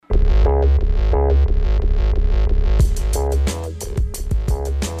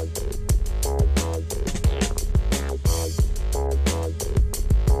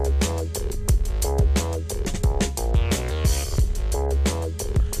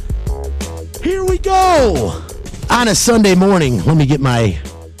Here we go. On a Sunday morning, let me get my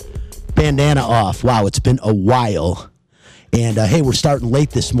bandana off. Wow, it's been a while. And, hey, we're starting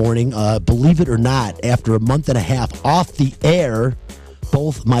late this morning. Believe it or not, after a month and a half off the air,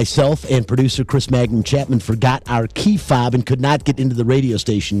 both myself and producer Chris Magnum Chapman forgot our key fob and could not get into the radio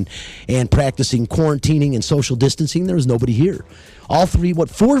station. And practicing quarantining and social distancing, there was nobody here. All three,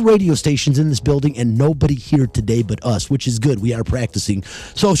 four radio stations in this building and nobody here today but us, which is good. We are practicing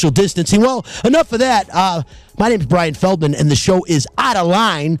social distancing. Well, enough of that. My name is Brian Feldman, and the show is Out of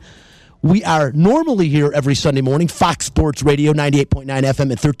Line. We are normally here every Sunday morning, Fox Sports Radio, 98.9 FM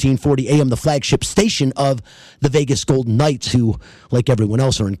at 1340 AM, the flagship station of the Vegas Golden Knights, who, like everyone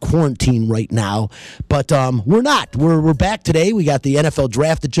else, are in quarantine right now. But we're not. We're back today. We got the NFL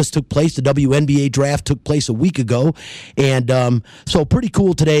draft that just took place. The WNBA draft took place a week ago. And so pretty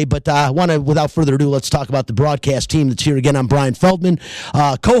cool today. But I want to, without further ado, let's talk about the broadcast team that's here again. I'm Brian Feldman,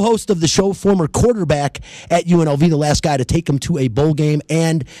 co-host of the show, former quarterback at UNLV, the last guy to take him to a bowl game,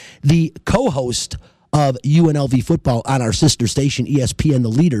 and the co-host of UNLV football on our sister station, ESPN, the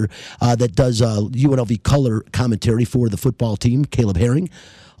leader that does UNLV color commentary for the football team, Caleb Herring.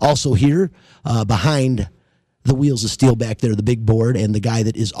 Also here behind the wheels of steel back there, the big board, and the guy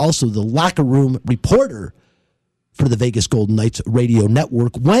that is also the locker room reporter for the Vegas Golden Knights radio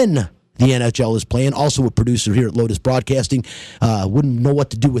network when the NHL is playing. Also a producer here at Lotus Broadcasting. Wouldn't know what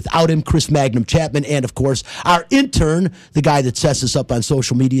to do without him, Chris Magnum Chapman. And, of course, our intern, the guy that sets us up on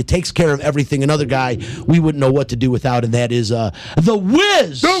social media, takes care of everything. Another guy we wouldn't know what to do without, and that is The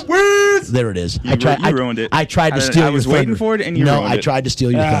Wiz. The Wiz! There it is. You ruined it. I tried to steal your thunder. I was waiting for it, and you ruined it. No, I tried to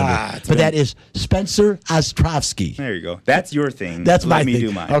steal your thunder. But that is Spencer Ostrovsky. There you go. That's your thing. That's my thing. Let me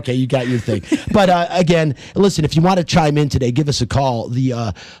do mine. Okay, you got your thing. But, again, listen, if you want to chime in today, give us a call.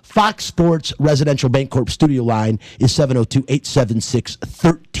 The Fox Sports Residential Bancorp studio line is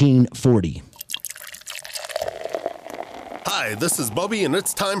 702-876-1340. Hi, this is Bubby, and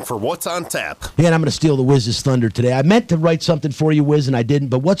it's time for What's on Tap. Yeah, and I'm going to steal the Wiz's thunder today. I meant to write something for you, Wiz, and I didn't.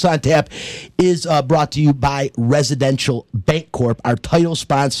 But What's on Tap is brought to you by Residential Bancorp, our title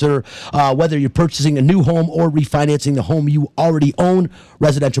sponsor. Whether you're purchasing a new home or refinancing the home you already own,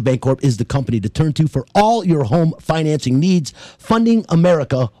 Residential Bancorp is the company to turn to for all your home financing needs. Funding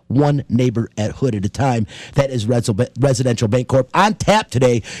America one neighborhood at a time. That is Residential Bancorp. On tap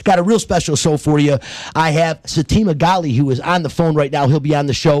today, got a real special show for you. I have Satima Ghali, who is on the phone right now. He'll be on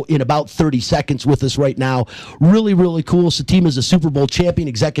the show in about 30 seconds with us right now. Really, really cool. Satima is a Super Bowl champion,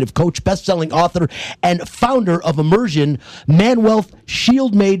 executive coach, best-selling author, and founder of Immersion, ManWealth,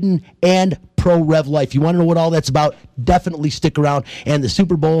 Shield Maiden, and Pro Rev Life. You want to know what all that's about? Definitely stick around. And the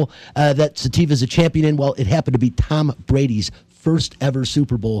Super Bowl that Sativa is a champion in, well, it happened to be Tom Brady's first ever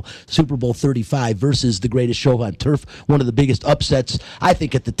Super Bowl 35 versus the greatest show on turf. One of the biggest upsets, I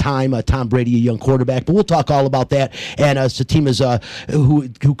think, at the time. Tom Brady, a young quarterback. But we'll talk all about that. And Satima's who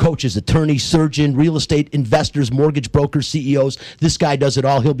coaches attorneys, surgeon, real estate investors, mortgage brokers, CEOs. This guy does it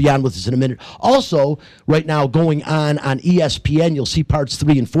all. He'll be on with us in a minute. Also, right now, going on ESPN, you'll see parts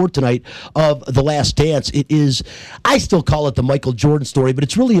 3 and 4 tonight of The Last Dance. It is, I still call it the Michael Jordan story, but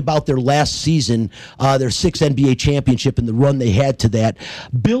it's really about their last season, their 6th NBA championship and the run they had to that.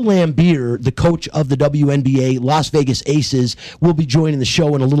 Bill Laimbeer, the coach of the WNBA Las Vegas Aces, will be joining the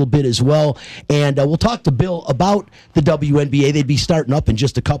show in a little bit as well. And we'll talk to Bill about the WNBA. They'd be starting up in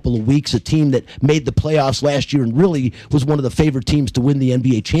just a couple of weeks, a team that made the playoffs last year and really was one of the favorite teams to win the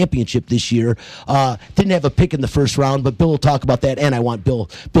NBA championship this year. Didn't have a pick in the first round, but Bill will talk about that, and I want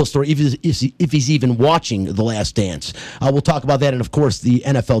Bill's story, if he's even watching The Last Dance. We'll talk about that, and of course the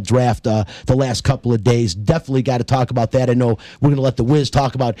NFL draft the last couple of days. Definitely got to talk about that. I know we're going to let the Wiz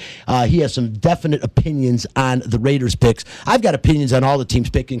talk about. He has some definite opinions on the Raiders picks. I've got opinions on all the teams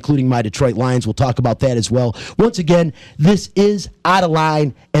picked, including my Detroit Lions. We'll talk about that as well. Once again, this is Out of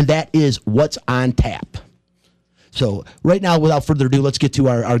Line, and that is What's on Tap. So right now, without further ado, let's get to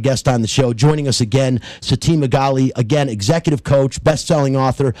our guest on the show. Joining us again, Satima Ghali, again, executive coach, best-selling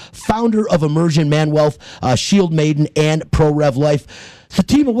author, founder of Immersion, ManWealth, Shield Maiden, and Pro Rev Life.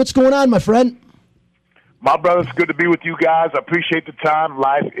 Satima, what's going on, my friend? My brother, it's good to be with you guys. I appreciate the time.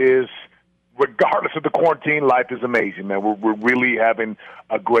 Life is, regardless of the quarantine, life is amazing, man. We're really having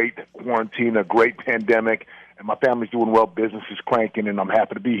a great quarantine, a great pandemic, and my family's doing well. Business is cranking, and I'm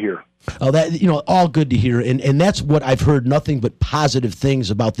happy to be here. Oh, that all good to hear, and that's what I've heard. Nothing but positive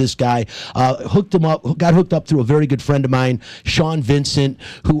things about this guy. Got hooked up through a very good friend of mine, Sean Vincent,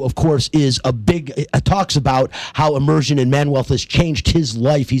 who of course is talks about how immersion in Man Wealth has changed his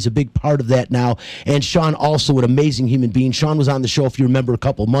life. He's a big part of that now. And Sean, also an amazing human being. Sean was on the show, if you remember, a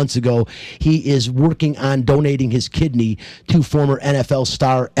couple months ago. He is working on donating his kidney to former NFL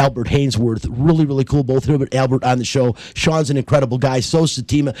star Albert Hainsworth. Really, really cool. Both him and Albert on the show. Sean's an incredible guy. So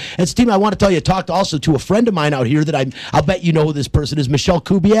Satima. And Satima, I want to tell you, I talked also to a friend of mine out here that I'll bet you know who this person is, Michelle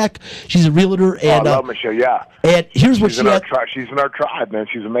Kubiak. She's a realtor. And, I love Michelle, yeah. And here's what she's in our tribe, man.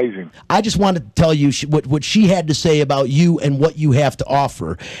 She's amazing. I just wanted to tell you what she had to say about you and what you have to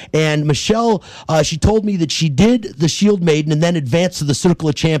offer. And Michelle, she told me that she did the Shield Maiden and then advanced to the Circle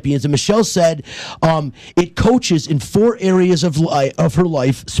of Champions. And Michelle said it coaches in 4 areas of her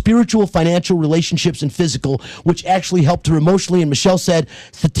life: spiritual, financial, relationships, and physical, which actually helped her emotionally. And Michelle said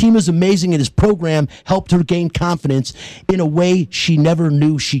Satima's amazing, and his program helped her gain confidence in a way she never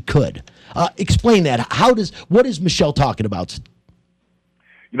knew she could. Explain that. What is Michelle talking about?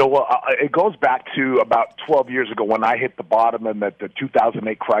 It goes back to about 12 years ago when I hit the bottom in the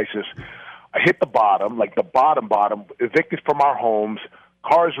 2008 crisis. I hit the bottom, like the bottom, evicted from our homes,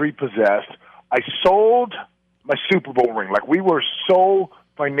 cars repossessed. I sold my Super Bowl ring. Like, we were so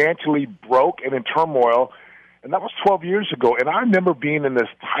financially broke and in turmoil, and that was 12 years ago. And I remember being in this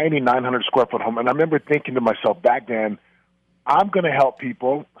tiny 900-square-foot home, and I remember thinking to myself back then, I'm going to help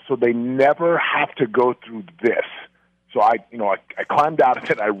people so they never have to go through this. So I climbed out of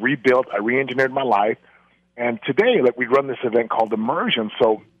it. I rebuilt. I re-engineered my life. And today, we run this event called Immersion.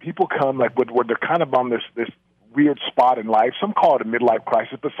 So people come where they're kind of on this weird spot in life. Some call it a midlife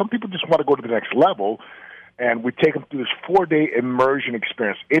crisis, but some people just want to go to the next level. And we take them through this 4-day immersion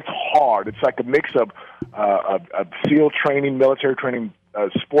experience. It's hard. It's like a mix of SEAL training, military training,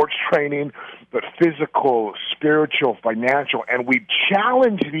 sports training, but physical, spiritual, financial. And we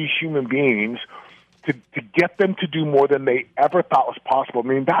challenge these human beings to get them to do more than they ever thought was possible. I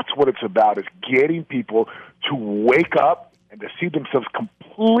mean, that's what it's about, is getting people to wake up and to see themselves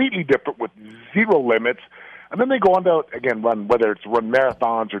completely different with zero limits. And then they go on to, again, whether it's run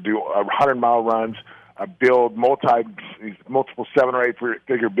marathons or do 100-mile runs, build multiple 7 or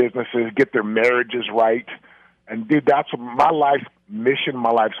 8-figure businesses, get their marriages right. And, dude, that's what my life's mission,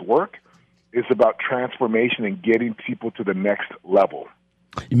 my life's work is about: transformation and getting people to the next level.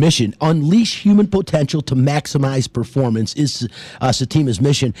 Mission: unleash human potential to maximize performance is Satima's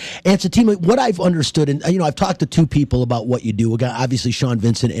mission. And Satima, what I've understood, and I've talked to 2 people about what you do. Obviously, Sean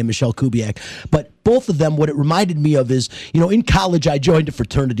Vincent and Michelle Kubiak, but both of them, what it reminded me of is, in college I joined a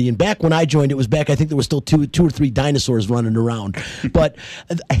fraternity, and back when I joined, it was back, I think there was still two or three dinosaurs running around. But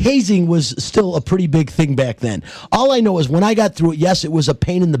hazing was still a pretty big thing back then. All I know is when I got through it, yes, it was a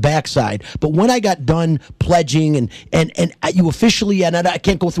pain in the backside, but when I got done pledging and you officially, and I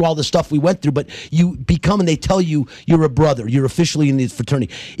can't go through all the stuff we went through, but you become, and they tell you you're a brother, you're officially in the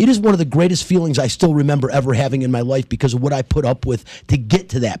fraternity. It is one of the greatest feelings I still remember ever having in my life because of what I put up with to get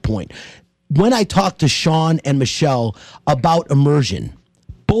to that point. When I talked to Sean and Michelle about immersion,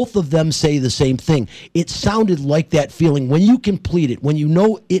 both of them say the same thing. It sounded like that feeling when you complete it, when you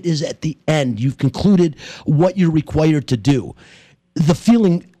know it is at the end, you've concluded what you're required to do. The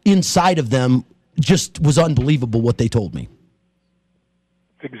feeling inside of them just was unbelievable, what they told me.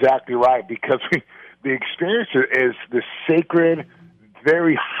 That's exactly right, because the experience is this sacred,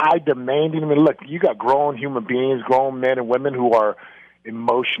 very high demanding. I mean, look, you got grown human beings, grown men and women who are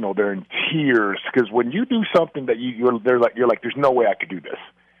emotional. They're in tears because when you do something that you're like, there's no way I could do this,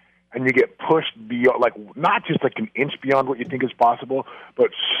 and you get pushed beyond, not just an inch beyond what you think is possible,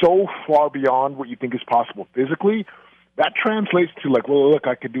 but so far beyond what you think is possible physically. That translates to look,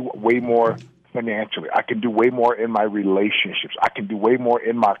 I could do way more financially. I can do way more in my relationships. I can do way more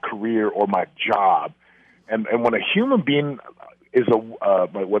in my career or my job. And when a human being is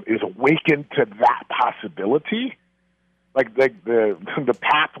awakened to that possibility, the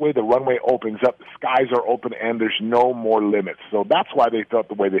pathway, the runway opens up, the skies are open, and there's no more limits. So that's why they felt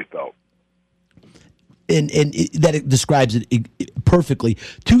the way they felt. And that describes it perfectly.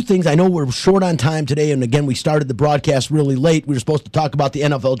 2 things. I know we're short on time today, and again, we started the broadcast really late. We were supposed to talk about the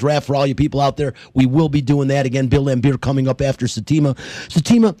NFL draft for all you people out there. We will be doing that again. Bill Laimbeer coming up after Satima.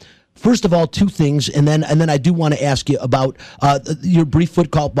 Satima, first of all, 2 things, and then I do want to ask you about your brief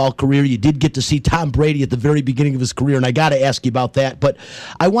football career. You did get to see Tom Brady at the very beginning of his career, and I got to ask you about that. But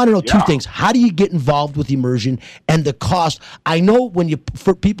I want to know 2 things. How do you get involved with immersion and the cost? I know when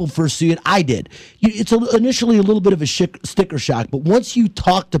people first see it, I did. It's initially a little bit of a sticker shock, but once you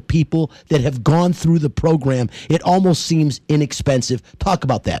talk to people that have gone through the program, it almost seems inexpensive. Talk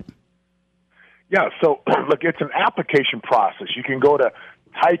about that. Yeah, so look, it's an application process. You can go to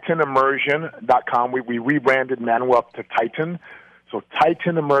TitanImmersion.com. We rebranded Manuel to Titan. So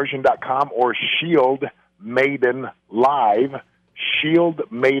TitanImmersion.com or Shield Maiden Live,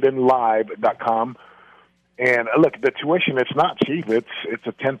 ShieldMaidenLive.com. And look, the tuition, it's not cheap. It's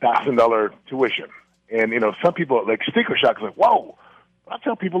a $10,000 tuition. And, some people, like sticker shock, is like, whoa. I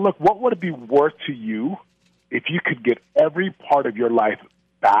tell people, look, what would it be worth to you if you could get every part of your life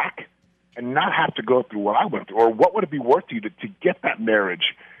back and not have to go through what I went through? Or what would it be worth to you to get that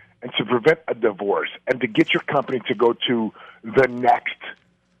marriage and to prevent a divorce and to get your company to go to the next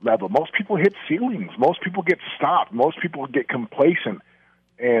level? Most people hit ceilings. Most people get stopped. Most people get complacent.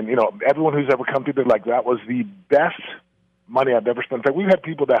 And, everyone who's ever come through there, like, that was the best money I've ever spent. In fact, we've had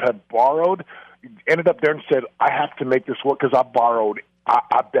people that had borrowed, ended up there and said, I have to make this work because I borrowed.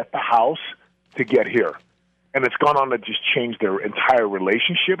 I bet the house to get here. And it's gone on to just change their entire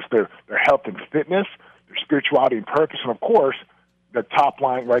relationships, their health and fitness, their spirituality and purpose, and, of course, their top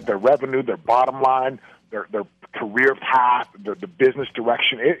line, right, their revenue, their bottom line, their career path, the business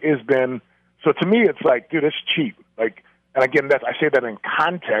direction. It has been, so to me, it's like, dude, it's cheap. Like, and again, I say that in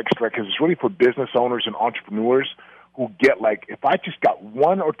context, right, because it's really for business owners and entrepreneurs who get, like, if I just got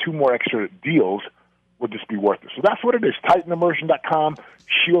one or two more extra deals, would just be worth it. So that's what it is. TitanImmersion.com,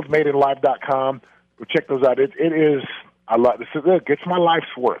 ShieldMaidenLive.com. Go check those out. It is, I love this. Look, it's my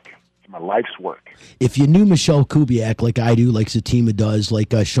life's work. It's my life's work. If you knew Michelle Kubiak like I do, like Satima does,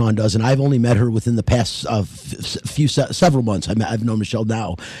 like Sean does, and I've only met her within the past several months. I've known Michelle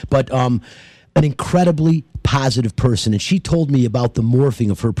now, but an incredibly positive person, and she told me about the morphing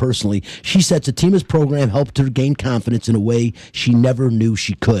of her personally. She said Satima's program helped her gain confidence in a way she never knew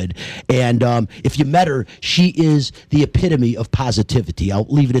she could. And if you met her, she is the epitome of positivity. I'll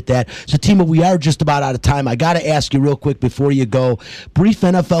leave it at that. Satima, we are just about out of time. I got to ask you real quick before you go. Brief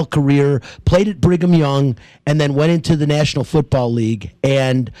NFL career, played at Brigham Young, and then went into the National Football League,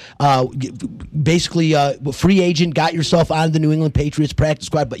 and basically free agent, got yourself on the New England Patriots practice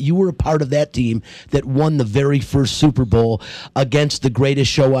squad, but you were a part of that team that won the very first Super Bowl against the greatest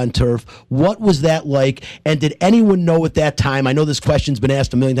show on turf. What was that like? And did anyone know at that time, I know this question's been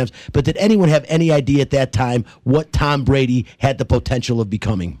asked a million times, but did anyone have any idea at that time what Tom Brady had the potential of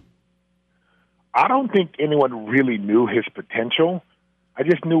becoming? I don't think anyone really knew his potential. I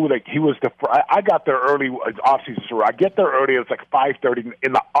just knew like he was I got there early off-season. So I get there early. It's like 5:30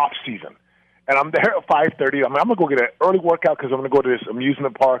 in the off-season. And I'm there at 5:30. I'm going to go get an early workout because I'm going to go to this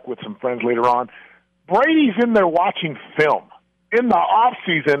amusement park with some friends later on. Brady's in there watching film in the off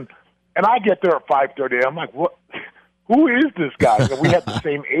season, and I get there at 5:30. I'm like, "What? Who is this guy?" And we had the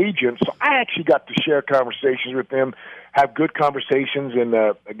same agent, so I actually got to share conversations with him, have good conversations. And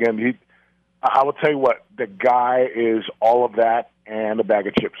again, I will tell you what, the guy is all of that and a bag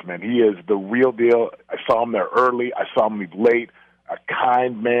of chips, man. He is the real deal. I saw him there early. I saw him leave late. A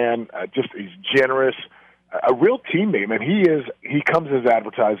kind man, he's generous, a real teammate, man. He comes as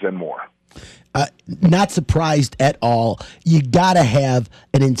advertised and more. Not surprised at all. You got to have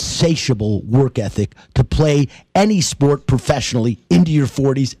an insatiable work ethic to play any sport professionally into your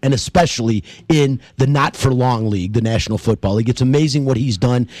 40s, and especially in the not-for-long league, the National Football League. It's amazing what he's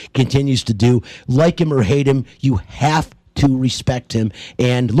done, continues to do. Like him or hate him, you have to respect him,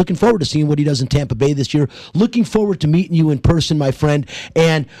 and looking forward to seeing what he does in Tampa Bay this year. Looking forward to meeting you in person, my friend,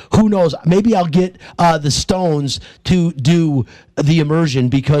 and who knows, maybe I'll get the Stones to do the immersion,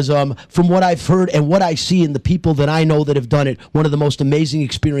 because from what I've heard and what I see in the people that I know that have done it, one of the most amazing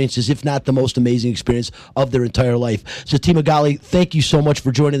experiences, if not the most amazing experience of their entire life. Satima Ghali, thank you so much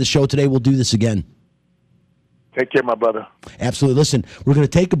for joining the show today. We'll do this again. Take care, my brother. Absolutely. Listen, we're going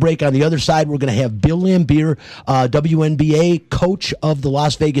to take a break. On the other side, we're going to have Bill Laimbeer, WNBA coach of the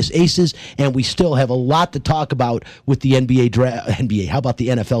Las Vegas Aces, and we still have a lot to talk about with the NBA draft. How about the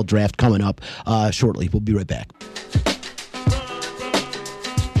NFL draft coming up shortly? We'll be right back.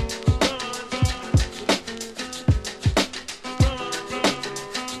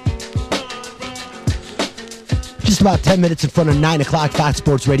 Just about 10 minutes in front of 9 o'clock, Fox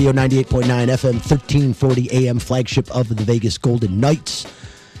Sports Radio, 98.9 FM, 1340 AM, flagship of the Vegas Golden Knights.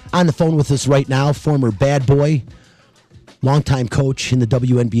 On the phone with us right now, former bad boy, longtime coach in the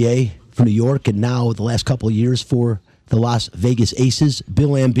WNBA for New York, and now the last couple of years for the Las Vegas Aces,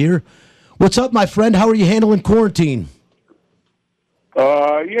 Bill Laimbeer. What's up, my friend? How are you handling quarantine?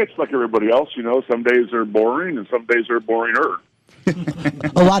 Yeah, it's like everybody else, you know. Some days are boring, and some days are boringer.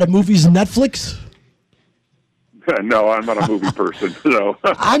 A lot of movies and Netflix? No, I'm not a movie person. So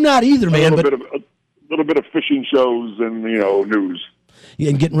I'm not either, man. A little bit of fishing shows and news.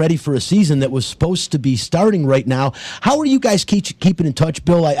 and getting ready for a season that was supposed to be starting right now. How are you guys keeping in touch,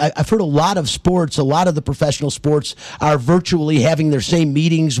 Bill? I've heard a lot of sports, a lot of the professional sports are virtually having their same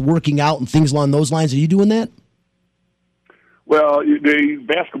meetings, working out, and things along those lines. Are you doing that? Well, the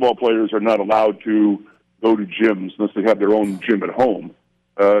basketball players are not allowed to go to gyms unless they have their own gym at home.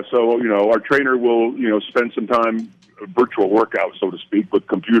 So, our trainer will, spend some time virtual workout, so to speak, with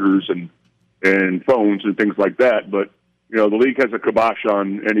computers and phones and things like that. But, the league has a kibosh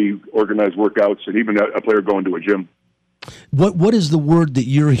on any organized workouts and even a player going to a gym. What is the word that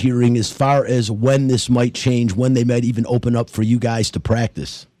you're hearing as far as when this might change, when they might even open up for you guys to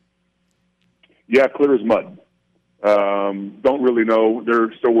practice? Yeah, clear as mud. Don't really know.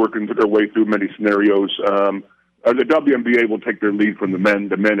 They're still working their way through many scenarios. The WNBA will take their lead from the men.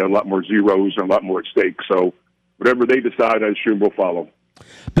 The men have a lot more zeros and a lot more at stake. So whatever they decide, I assume we'll follow.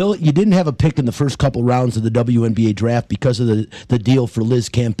 Bill, you didn't have a pick in the first couple rounds of the WNBA draft because of the deal for Liz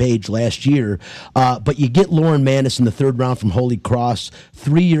Campage last year, but you get Lauren Manis in the third round from Holy Cross,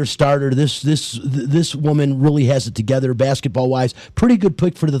 3-year starter. This woman really has it together basketball-wise. Pretty good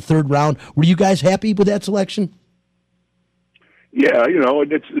pick for the third round. Were you guys happy with that selection? Yeah,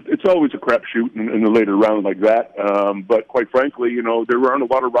 it's always a crapshoot in the later round like that. But quite frankly, there aren't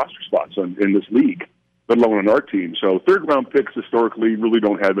a lot of roster spots in this league, let alone on our team. So third-round picks historically really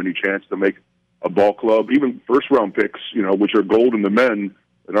don't have any chance to make a ball club. Even first-round picks, which are gold in the men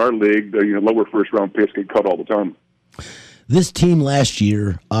in our league, the lower first-round picks get cut all the time. This team last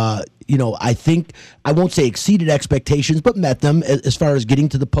year, I think, I won't say exceeded expectations, but met them as far as getting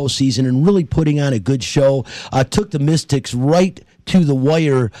to the postseason and really putting on a good show. Took the Mystics right to the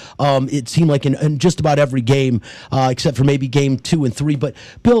wire, it seemed like in just about every game, except for maybe game 2 and 3. But,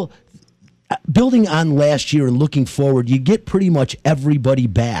 Bill, building on last year and looking forward, you get pretty much everybody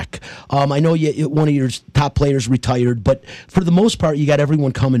back. I know one of your top players retired, but for the most part, you got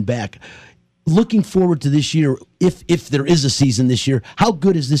everyone coming back. Looking forward to this year, if there is a season this year, how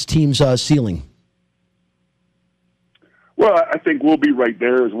good is this team's ceiling? Well, I think we'll be right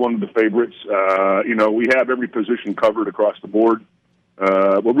there as one of the favorites. We have every position covered across the board.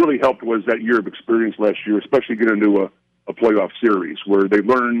 What really helped was that year of experience last year, especially getting into a playoff series where they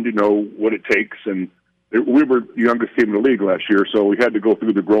learned, what it takes. And we were the youngest team in the league last year, so we had to go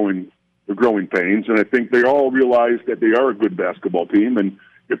through the growing pains. And I think they all realized that they are a good basketball team, and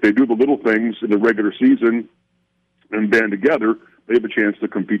if they do the little things in the regular season and band together, they have a chance to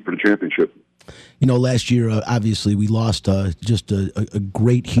compete for the championship. Last year, obviously, we lost just a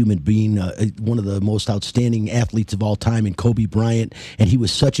great human being, one of the most outstanding athletes of all time in Kobe Bryant, and he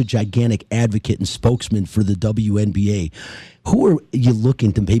was such a gigantic advocate and spokesman for the WNBA. Who are you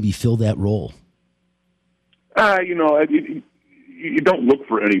looking to maybe fill that role? You don't look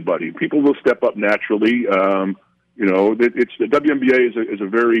for anybody. People will step up naturally. It's the WNBA is a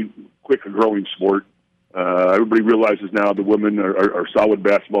very quick growing sport. Everybody realizes now the women are solid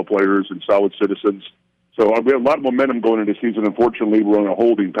basketball players and solid citizens. So we have a lot of momentum going into the season. Unfortunately, we're on a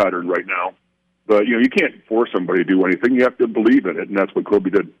holding pattern right now. But, you can't force somebody to do anything. You have to believe in it, and that's what Kobe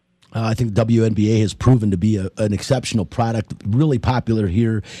did. I think the WNBA has proven to be an exceptional product, really popular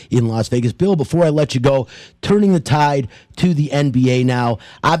here in Las Vegas. Bill, before I let you go, turning the tide to the NBA now.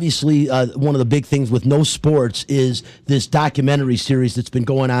 Obviously, one of the big things with no sports is this documentary series that's been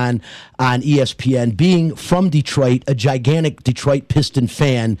going on ESPN. Being from Detroit, a gigantic Detroit Piston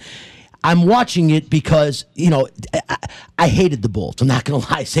fan, I'm watching it because, I hated the Bulls. I'm not going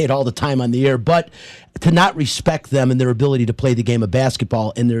to lie, I say it all the time on the air, but to not respect them and their ability to play the game of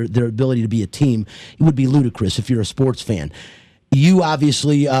basketball and their ability to be a team, it would be ludicrous if you're a sports fan. You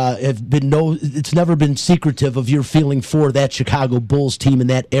obviously have been it's never been secretive of your feeling for that Chicago Bulls team in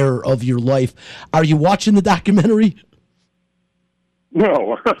that era of your life. Are you watching the documentary?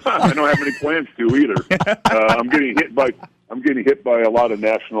 No, I don't have any plans to either. I'm getting hit by a lot of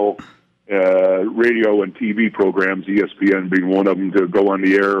national radio and TV programs, ESPN being one of them, to go on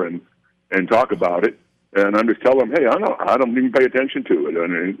the air and talk about it. And I'm just telling them, hey, I don't even pay attention to it,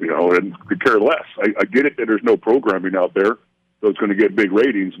 and could care less. I get it that there's no programming out there, so it's going to get big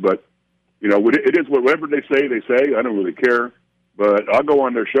ratings. But it is whatever they say. I don't really care. But I'll go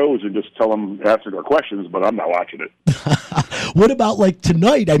on their shows and just tell them, answer their questions, but I'm not watching it. What about like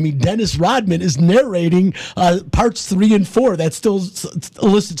tonight? I mean, Dennis Rodman is narrating parts 3 and 4. That still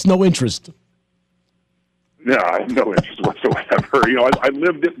elicits no interest. No, I have no interest whatsoever. I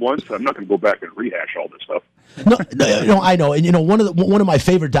lived it once. I'm not going to go back and rehash all this stuff. No, I know. And one of my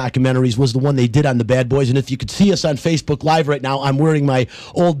favorite documentaries was the one they did on the Bad Boys. And if you could see us on Facebook Live right now, I'm wearing my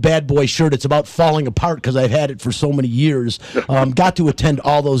old Bad Boy shirt. It's about falling apart because I've had it for so many years. Got to attend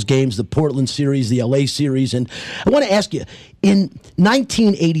all those games, the Portland series, the LA series. And I want to ask you, in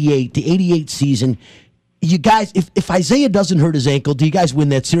 1988, the 88 season, you guys, if Isaiah doesn't hurt his ankle, do you guys win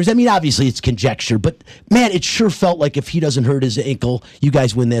that series? I mean, obviously it's conjecture, but man, it sure felt like if he doesn't hurt his ankle, you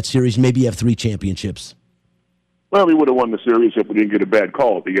guys win that series. Maybe you have 3 championships. Well, we would have won the series if we didn't get a bad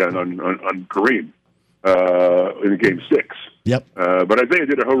call at the end on Kareem in Game 6. Yep. But Isaiah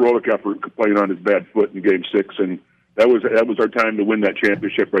did a heroic effort playing on his bad foot in Game 6, and that was our time to win that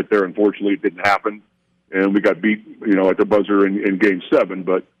championship right there. Unfortunately, it didn't happen, and we got beat, at the buzzer in Game 7.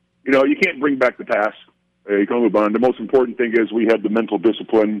 But you can't bring back the past. You can move on. The most important thing is we had the mental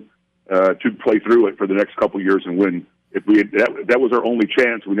discipline to play through it for the next couple of years and win. If that was our only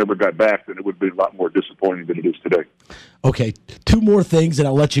chance, we never got back, then it would have been a lot more disappointing than it is today. Okay, 2 more things, and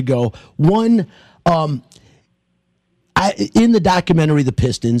I'll let you go. One, in the documentary, The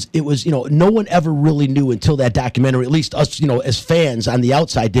Pistons, it was, no one ever really knew until that documentary, at least us, as fans on the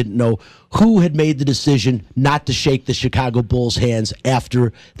outside didn't know who had made the decision not to shake the Chicago Bulls' hands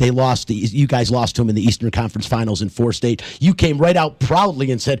after they lost. You guys lost to them in the Eastern Conference Finals in 4 State. You came right out proudly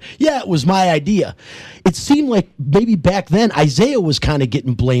and said, yeah, it was my idea. It seemed like maybe back then Isaiah was kind of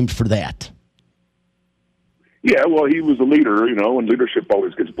getting blamed for that. Yeah, well, he was a leader, and leadership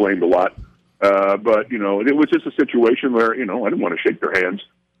always gets blamed a lot. But, it was just a situation where, I didn't want to shake their hands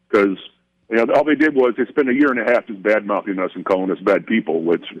because, all they did was they spent a year and a half just bad-mouthing us and calling us bad people,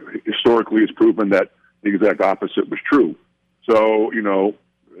 which historically has proven that the exact opposite was true. So,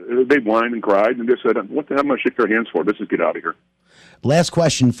 they whined and cried and just said, what the hell am I shake their hands for? Let's just get out of here. Last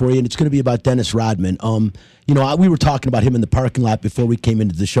question for you, and it's going to be about Dennis Rodman. We were talking about him in the parking lot before we came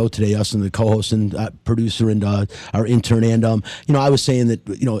into the show today, us and the co-host and producer and our intern. And, I was saying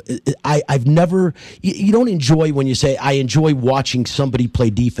that, I've never, you don't enjoy when you say, I enjoy watching somebody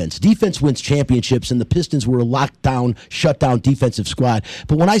play defense. Defense wins championships, and the Pistons were a lockdown, shutdown defensive squad.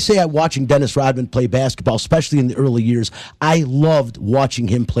 But when I say I'm watching Dennis Rodman play basketball, especially in the early years, I loved watching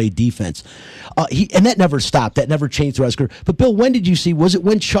him play defense. And that never stopped. That never changed throughout his career. But, Bill, when did you see, was it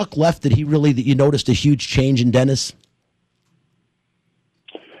when Chuck left that you noticed a huge change in Dennis?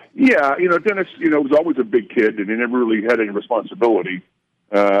 Yeah, Dennis, was always a big kid, and he never really had any responsibility.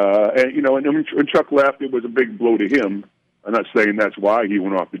 And when Chuck left, it was a big blow to him. I'm not saying that's why he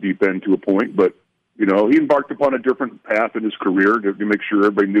went off the deep end to a point, but, he embarked upon a different path in his career to make sure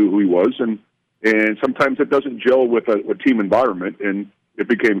everybody knew who he was. And sometimes it doesn't gel with a team environment, and it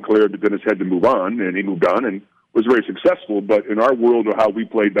became clear that Dennis had to move on, and he moved on and was very successful. But in our world of how we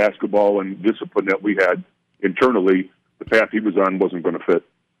played basketball and discipline that we had internally, the path he was on wasn't going to fit.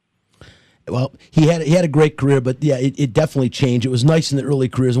 Well, he had a great career, but yeah, it definitely changed. It was nice in the early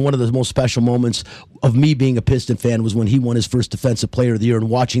careers, and one of the most special moments of me being a Piston fan was when he won his first Defensive Player of the Year, and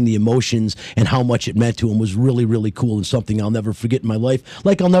watching the emotions and how much it meant to him was really, really cool and something I'll never forget in my life.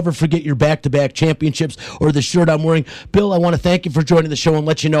 Like I'll never forget your back-to-back championships or the shirt I'm wearing. Bill, I want to thank you for joining the show and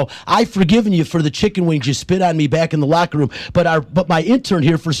let you know I've forgiven you for the chicken wings you spit on me back in the locker room, but my intern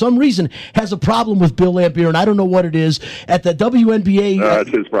here, for some reason, has a problem with Bill Laimbeer, and I don't know what it is. At the WNBA... It's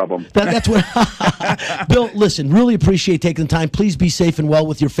his problem. That's what... Bill, listen, really appreciate taking the time. Please be safe and well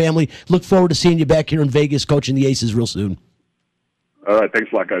with your family. Look forward to seeing you back here in Vegas coaching the Aces real soon. All right,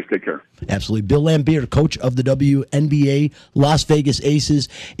 thanks a lot, guys. Take care. Absolutely. Bill Laimbeer, coach of the WNBA Las Vegas Aces,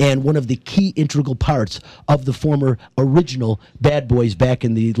 and one of the key integral parts of the former original Bad Boys back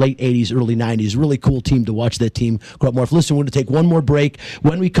in the late 80s, early 90s. Really cool team to watch that team grow up more. Listen, we're going to take one more break.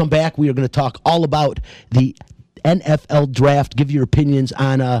 When we come back, we are going to talk all about the NFL draft. Give your opinions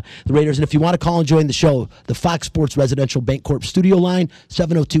on the Raiders. And if you want to call and join the show, the Fox Sports Residential Bancorp studio line,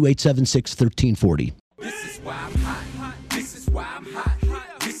 702-876-1340. This is why I'm hot. This is why I'm hot.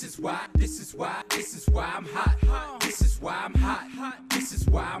 This is why I'm hot. This is why I'm hot. This is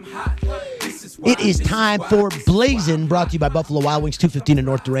why I'm hot. It is time for Blazin', brought to you by Buffalo Wild Wings, 215 in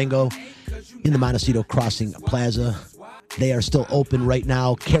North Durango in the Montecito Crossing Plaza. They are still open right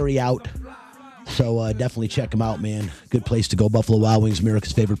now, carry out. So definitely check them out, man. Good place to go. Buffalo Wild Wings,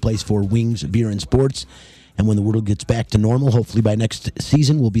 America's favorite place for wings, beer, and sports. And when the world gets back to normal, hopefully by next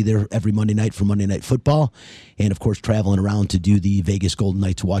season, we'll be there every Monday night for Monday Night Football. And, of course, traveling around to do the Vegas Golden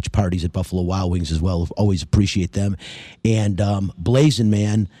Knights watch parties at Buffalo Wild Wings as well. Always appreciate them. And Blazin',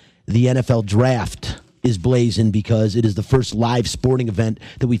 man, the NFL draft is blazing because it is the first live sporting event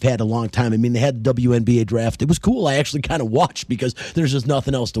that we've had in a long time. I mean, they had the WNBA draft. It was cool. I actually kind of watched because there's just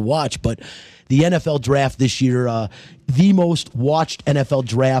nothing else to watch. But the NFL draft this year, the most watched NFL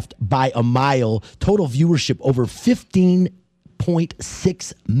draft by a mile. Total viewership over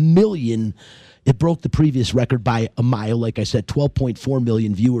 15.6 million. It broke the previous record by a mile. Like I said, 12.4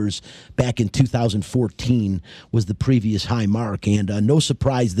 million viewers back in 2014 was the previous high mark. And no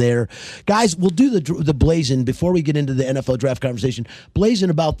surprise there. Guys, we'll do the blazing before we get into the NFL draft conversation.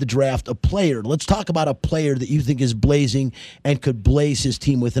 Blazing about the draft, a player. Let's talk about a player that you think is blazing and could blaze his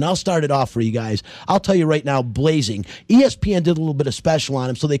team with. And I'll start it off for you guys. I'll tell you right now, blazing. ESPN did a little bit of special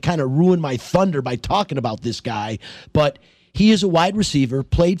on him, so they kind of ruined my thunder by talking about this guy. But he is a wide receiver,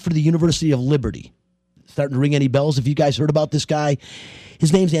 played for the University of Liberty. Starting to ring any bells if you guys heard about this guy?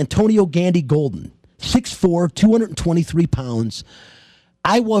 His name's Antonio Gandy Golden, 6'4", 223 pounds.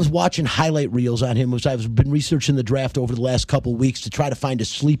 I was watching highlight reels on him as I've been researching the draft over the last couple of weeks to try to find a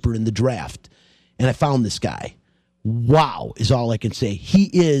sleeper in the draft. And I found this guy. Wow is all I can say. He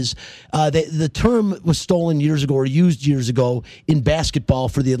is, the term was stolen years ago or used years ago in basketball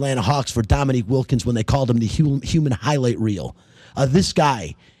for the Atlanta Hawks for Dominique Wilkins when they called him the human highlight reel. This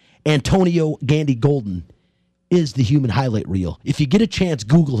guy, Antonio Gandy Golden, is the human highlight reel. If you get a chance,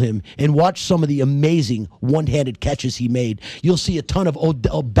 Google him and watch some of the amazing one-handed catches he made. You'll see a ton of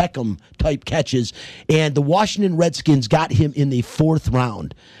Odell Beckham-type catches, and the Washington Redskins got him in the 4th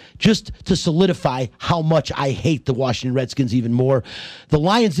round. Just to solidify how much I hate the Washington Redskins even more. The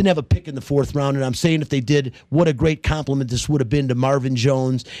Lions didn't have a pick in the 4th round, and I'm saying if they did, what a great compliment this would have been to Marvin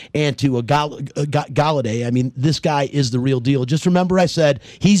Jones and to Galladay. I mean, this guy is the real deal. Just remember I said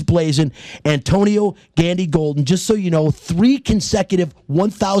he's blazing. Antonio Gandy Golden, just so you know, 3 consecutive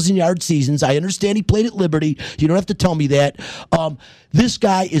 1,000-yard seasons. I understand he played at Liberty. You don't have to tell me that. This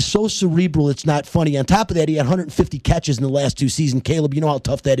guy is so cerebral, it's not funny. On top of that, he had 150 catches in the last 2 seasons. Caleb, you know how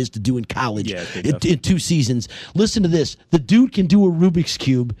tough that is to do in college in 2 seasons. Listen to this. The dude can do a Rubik's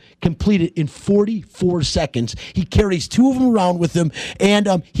Cube, complete it in 44 seconds. He carries 2 of them around with him,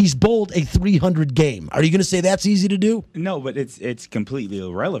 and he's bowled a 300 game. Are you going to say that's easy to do? No, but it's completely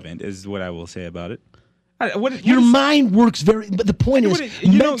irrelevant is what I will say about it. Your mind works very, but the point is,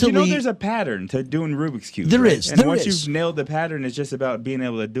 mentally, there's a pattern to doing Rubik's Cube. There is. And once you've nailed the pattern, it's just about being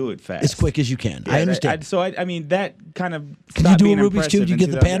able to do it fast. As quick as you can. Yeah, I understand. I mean, that kind of Can you do a Rubik's Cube? Do you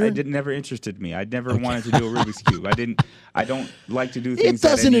get the pattern? It never interested me. I never wanted to do a Rubik's Cube. I don't like to do things. It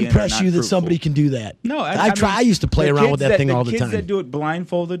doesn't impress you that somebody can do that. No, I used to play around with that thing all the time. Kids that do it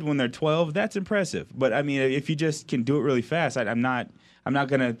blindfolded when they're 12, that's impressive. But I mean, if you just can do it really fast, I'm not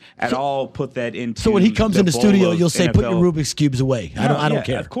going to at all put that into. So when he comes in the studio, you'll say, "Put your Rubik's cubes away." I don't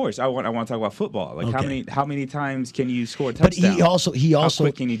care. Of course, I want to talk about football. Like how many times can you score a touchdown? But he also how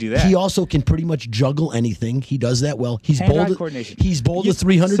quick can you do that? He also can pretty much juggle anything. He does that well. He's hand-eye coordination. He's bowled a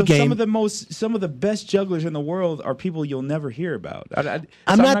 300 game. Some of the best jugglers in the world are people you'll never hear about.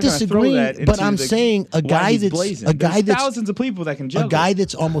 I'm not disagreeing, but I'm saying a guy that's thousands of people that can juggle. A guy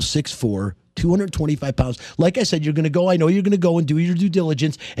that's almost 6'4". 225 pounds. Like I said, you're going to go. I know you're going to go and do your due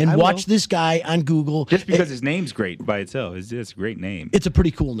diligence and watch this guy on Google. Just because his name's great by itself, it's a great name. It's a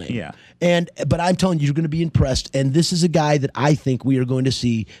pretty cool name. Yeah. But I'm telling you, you're going to be impressed. And this is a guy that I think we are going to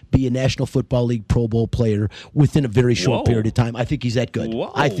see be a National Football League Pro Bowl player within a very short period of time. I think he's that good.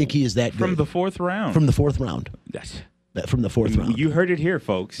 Whoa. I think he is that good. From the 4th round. From the 4th round. Yes. From the 4th round. You heard it here,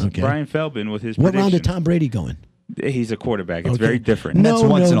 folks. Okay. Brian Feldman with his What prediction. round did Tom Brady go in? He's a quarterback. It's very different. And that's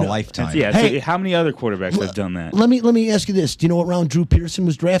once in a lifetime. Hey, so how many other quarterbacks have done that? Let me ask you this. Do you know what round Drew Pearson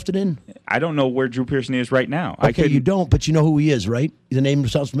was drafted in? I don't know where Drew Pearson is right now. Okay, you don't, but you know who he is, right? The name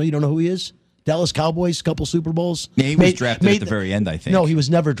sounds familiar. You don't know who he is? Dallas Cowboys, couple Super Bowls. Yeah, he was drafted at the very end, I think. No, he was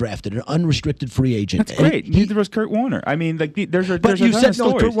never drafted. An unrestricted free agent. That's great. Neither was Kurt Warner. I mean, like there's a But you said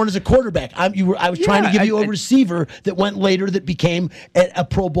no. Kurt Warner's a quarterback. I was trying to give you a receiver that went later that became a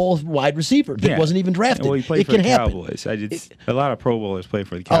Pro Bowl wide receiver that wasn't even drafted. Well, he played for the Cowboys. A lot of Pro Bowlers play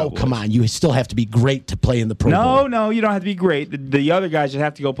for the Cowboys. Oh, come on. You still have to be great to play in the Pro Bowl. No, you don't have to be great. The other guys just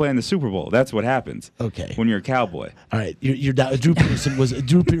have to go play in the Super Bowl. That's what happens. Okay. When you're a Cowboy. All right. Drew Pearson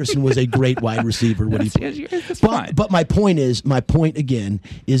was a great wide receiver when he played. But my point again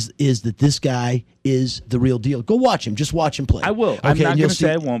is that this guy is the real deal. Go watch him. Just watch him play. I will. Okay, I'm not going to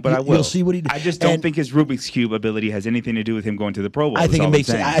say I won't, but I will. You'll see what he does. I just don't think his Rubik's Cube ability has anything to do with him going to the Pro Bowl. I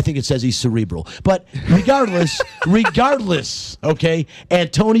think it says he's cerebral. But regardless, okay,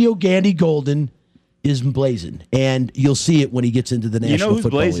 Antonio Gandy Golden is blazing, and you'll see it when he gets into the National Football League. You know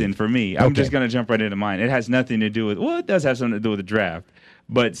who's blazing for me? I'm just going to jump right into mine. It has nothing to do with. Well, it does have something to do with the draft.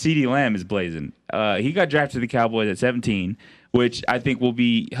 But CeeDee Lamb is blazing. He got drafted to the Cowboys at 17, which I think will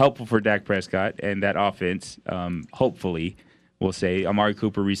be helpful for Dak Prescott and that offense. Hopefully, we'll say Amari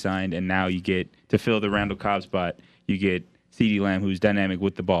Cooper re-signed, and now you get to fill the Randall Cobb spot. You get CeeDee Lamb, who's dynamic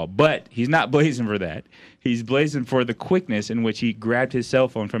with the ball. But he's not blazing for that. He's blazing for the quickness in which he grabbed his cell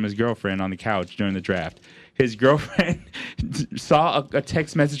phone from his girlfriend on the couch during the draft. His girlfriend saw a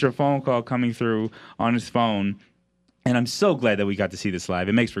text message or phone call coming through on his phone, and I'm so glad that we got to see this live.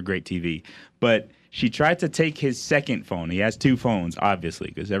 It makes for great TV. But she tried to take his second phone. He has two phones,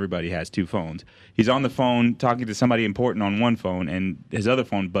 obviously, because everybody has two phones. He's on the phone talking to somebody important on one phone, and his other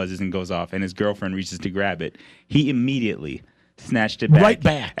phone buzzes and goes off, and his girlfriend reaches to grab it. He immediately snatched it back. Right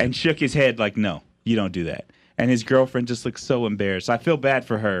back. And shook his head like, no, you don't do that. And his girlfriend just looks so embarrassed. I feel bad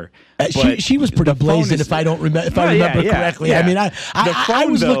for her. She was pretty blazing, if I remember correctly. Yeah. I mean, I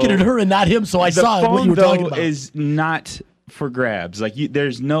was looking at her and not him, so I saw what you were talking about. The phone, though, is not for grabs. Like,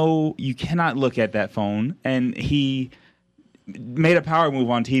 you cannot look at that phone. And he made a power move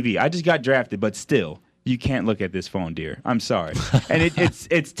on TV. I just got drafted, but still, you can't look at this phone, dear. I'm sorry. And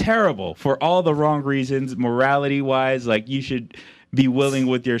it's terrible for all the wrong reasons, morality-wise. Like, you should be willing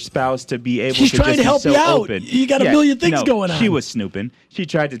with your spouse to be able She's to trying just to help be so you out. open. You got a million things going on. She was snooping. She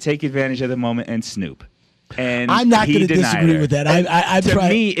tried to take advantage of the moment and snoop. And I'm not going to disagree with that. To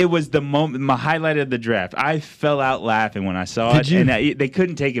me, it was the moment, my highlight of the draft. I fell out laughing when I saw it, and they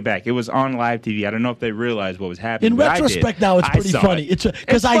couldn't take it back. It was on live TV. I don't know if they realized what was happening. In retrospect, now it's pretty funny.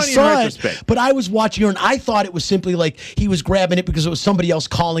 Because I saw it, but I was watching her, and I thought it was simply like he was grabbing it because it was somebody else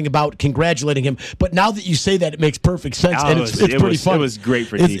calling about congratulating him. But now that you say that, it makes perfect sense, and it's pretty funny. It was great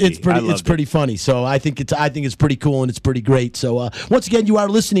for TV. It's pretty funny. So I think it's pretty cool and it's pretty great. So once again, you are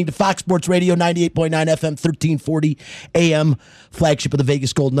listening to Fox Sports Radio 98.9 FM 1340 AM, flagship of the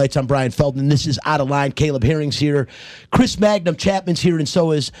Vegas Golden Knights. I'm Brian Feldman. This is Out of Line. Caleb Herring's here. Chris Magnum Chapman's here, and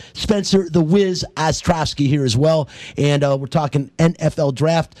so is Spencer the Wiz Ostrowski here as well. And we're talking NFL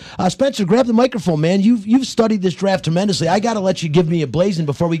draft. Spencer, grab the microphone, man. You've studied this draft tremendously. I got to let you give me a blazing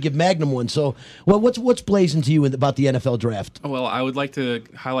before we give Magnum one. So, what's blazing to you about the NFL draft? Well, I would like to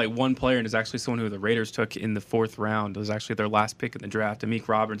highlight one player, and it's actually someone who the Raiders took in the 4th round. It was actually their last pick in the draft, Amik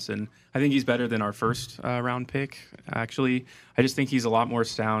Robertson. I think he's better than our first round pick, actually. I just think he's a lot more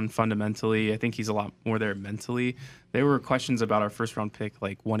sound fundamentally. I think he's a lot more there mentally. There were questions about our first round pick,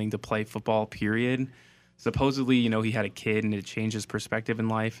 like wanting to play football, period. Supposedly, he had a kid and it changed his perspective in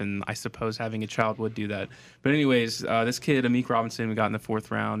life, and I suppose having a child would do that. But anyways, this kid, Amik Robinson, we got in the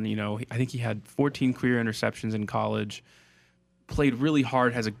 4th round. I think he had 14 career interceptions in college, played really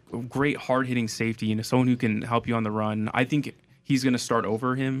hard, has a great hard-hitting safety, someone who can help you on the run. I think he's going to start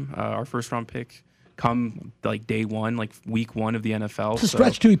over him, our first-round pick, come like day one, like week 1 of the NFL. It's a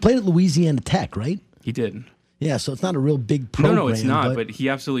stretch, too. He played at Louisiana Tech, right? He did. Yeah, so it's not a real big program. No, it's not, but he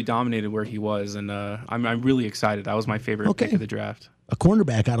absolutely dominated where he was, and I'm really excited. That was my favorite pick of the draft. A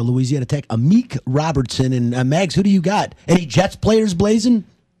cornerback out of Louisiana Tech, Amik Robertson. And Mags, who do you got? Any Jets players blazing?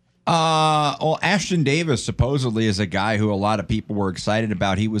 Well, Ashton Davis supposedly is a guy who a lot of people were excited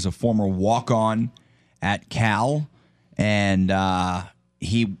about. He was a former walk-on at Cal, and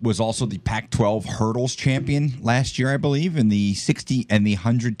he was also the Pac-12 hurdles champion last year, I believe, in the 60 and the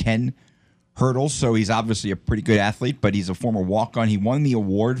 110 hurdles. So he's obviously a pretty good athlete, but he's a former walk-on. He won the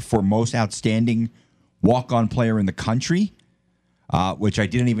award for most outstanding walk-on player in the country, which I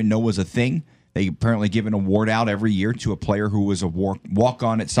didn't even know was a thing. They apparently give an award out every year to a player who was a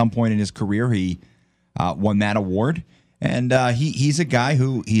walk-on at some point in his career. He won that award. And he's a guy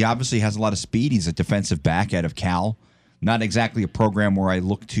who he obviously has a lot of speed. He's a defensive back out of Cal. Not exactly a program where I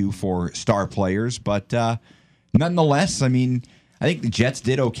look to for star players, but nonetheless, I mean, I think the Jets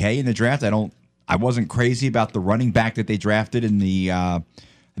did okay in the draft. I wasn't crazy about the running back that they drafted in the I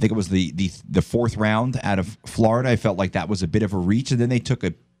think it was the 4th round out of Florida. I felt like that was a bit of a reach, and then they took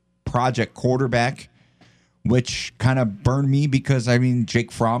a project quarterback, which kind of burned me because, I mean,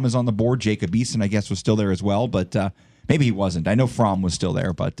 Jake Fromm is on the board. Jacob Eason, I guess, was still there as well, but maybe he wasn't. I know Fromm was still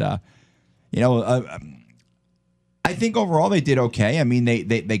there, but, I think overall they did okay. I mean,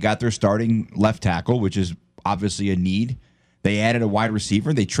 they got their starting left tackle, which is obviously a need. They added a wide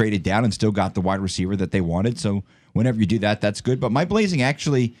receiver. They traded down and still got the wide receiver that they wanted. So whenever you do that, that's good. But my blazing,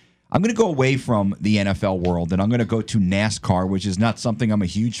 actually, I'm going to go away from the NFL world, and I'm going to go to NASCAR, which is not something I'm a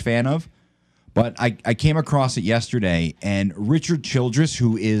huge fan of. But I came across it yesterday, and Richard Childress,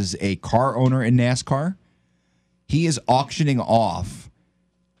 who is a car owner in NASCAR, he is auctioning off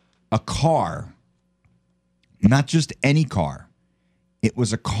a car, not just any car. It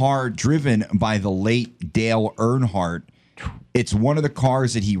was a car driven by the late Dale Earnhardt. It's one of the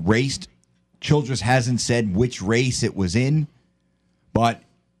cars that he raced. Childress hasn't said which race it was in, but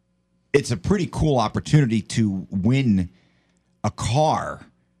it's a pretty cool opportunity to win a car.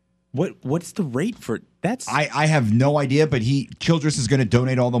 What's the rate for that's? I have no idea, but Childress is going to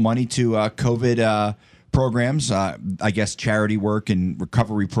donate all the money to COVID programs. I guess charity work and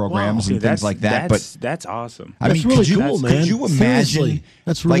recovery programs and things like that. But that's awesome. I mean, really could cool, man. Could you imagine? Seriously,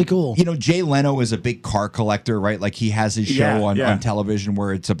 that's really cool. You know, Jay Leno is a big car collector, right? Like he has his show on television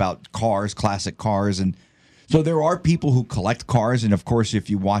where it's about cars, classic cars, and so there are people who collect cars. And of course, if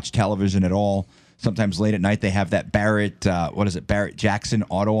you watch television at all, sometimes late at night they have that Barrett, Barrett Jackson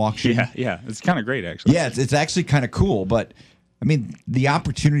auto auction. Yeah, it's kind of great actually. Yeah, it's actually kind of cool, but. I mean, the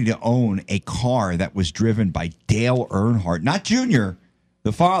opportunity to own a car that was driven by Dale Earnhardt, not Junior,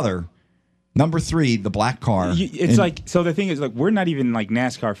 the father, number 3, the black car. So the thing is, like, we're not even like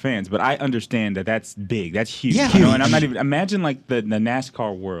NASCAR fans, but I understand that that's big, that's huge. Yeah, you know, and I'm not even imagine like the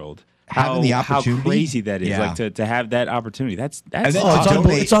NASCAR world. Having the opportunity, how crazy that is, like to have that opportunity. That's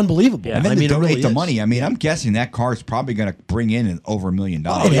it's unbelievable. And then I mean, to donate really the is. money. I mean, I'm guessing that car is probably going to bring in over $1 million.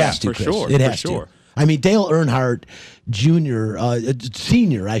 It has to, for Chris. sure. It has for sure. to. I mean, Dale Earnhardt Jr.,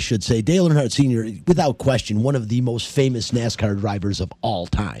 Senior, I should say, Dale Earnhardt Sr., without question, one of the most famous NASCAR drivers of all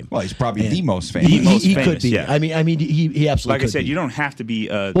time. Well, he's probably the most famous. He could be. Yeah. I mean, he absolutely. Like I could said, be. you don't have to be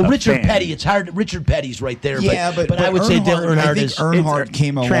a. Well, a Richard fan. Petty. It's hard. Richard Petty's right there. Yeah, but I would say Dale Earnhardt I think is. Earnhardt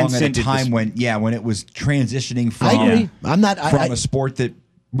came along at a transcended time when it was transitioning from. I agree. I'm not from a sport that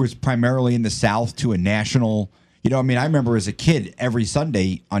was primarily in the South to a national. You know, I mean, I remember as a kid every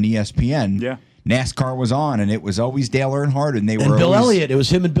Sunday on ESPN. Yeah. NASCAR was on, and it was always Dale Earnhardt, and they were Bill always, Elliott. It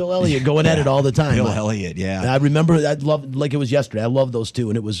was him and Bill Elliott going at it all the time. Bill Elliott, yeah. I remember. I loved like it was yesterday. I love those two,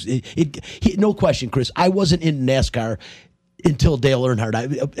 and it was no question, Chris. I wasn't in NASCAR until Dale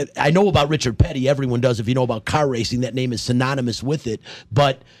Earnhardt. I know about Richard Petty. Everyone does. If you know about car racing, that name is synonymous with it.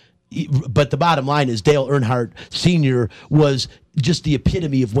 But the bottom line is Dale Earnhardt Sr. was just the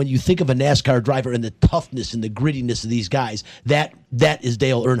epitome of when you think of a NASCAR driver and the toughness and the grittiness of these guys. That is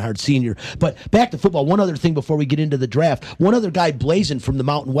Dale Earnhardt Sr. But back to football. One other thing before we get into the draft. One other guy blazing from the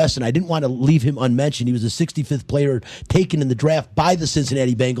Mountain West, and I didn't want to leave him unmentioned. He was the 65th player taken in the draft by the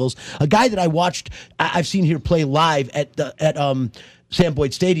Cincinnati Bengals. A guy that I watched, I've seen here play live at Sam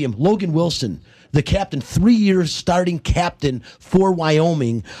Boyd Stadium. Logan Wilson, the captain, 3 years starting captain for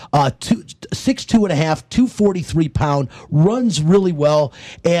Wyoming, 6'2.5", 243 pound, runs really well,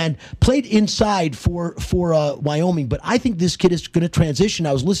 and played inside for Wyoming. But I think this kid is going to transition.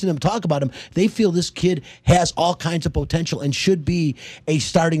 I was listening to them talk about him. They feel this kid has all kinds of potential and should be a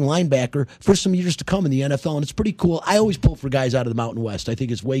starting linebacker for some years to come in the NFL. And it's pretty cool. I always pull for guys out of the Mountain West. I think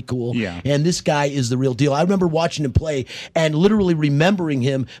it's way cool. Yeah. And this guy is the real deal. I remember watching him play and literally remembering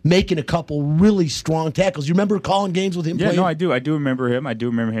him making a couple really strong tackles. You remember calling games with him Yeah, playing? no, I do. I do remember him. I do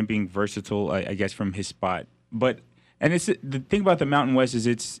remember him being versatile, I guess, from his spot. And it's the thing about the Mountain West is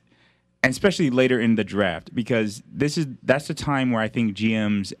and especially later in the draft, because that's the time where I think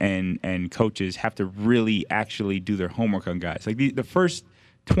GMs and coaches have to really actually do their homework on guys. Like the first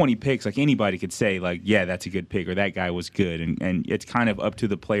 20 picks, like anybody could say, like, yeah, that's a good pick, or that guy was good, and it's kind of up to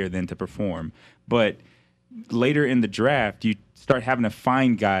the player then to perform. But later in the draft, you start having to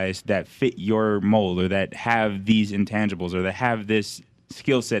find guys that fit your mold, or that have these intangibles, or that have this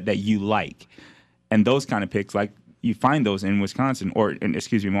skill set that you like. And those kind of picks, like you find those in Wisconsin,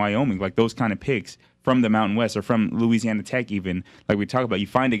 Wyoming, like those kind of picks from the Mountain West or from Louisiana Tech even, like we talk about, you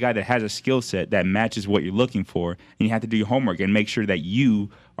find a guy that has a skill set that matches what you're looking for, and you have to do your homework and make sure that you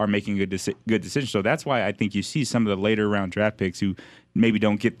are making a good decision. So that's why I think you see some of the later round draft picks who maybe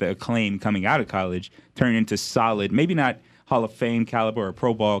don't get the acclaim coming out of college turn into solid, maybe not Hall of Fame caliber or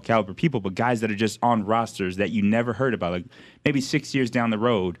Pro Bowl caliber people, but guys that are just on rosters that you never heard about. Like maybe 6 years down the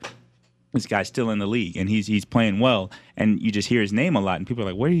road, this guy's still in the league and he's playing well, and you just hear his name a lot, and people are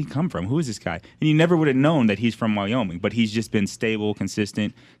like, where did he come from? Who is this guy? And you never would have known that he's from Wyoming, but he's just been stable,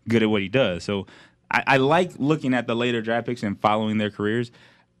 consistent, good at what he does. So I like looking at the later draft picks and following their careers.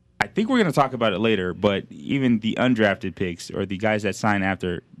 I think we're going to talk about it later, but even the undrafted picks or the guys that sign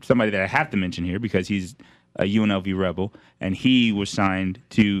after, somebody that I have to mention here because he's a UNLV Rebel, and he was signed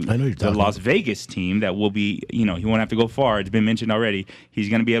to the Las Vegas team that will be, he won't have to go far. It's been mentioned already. He's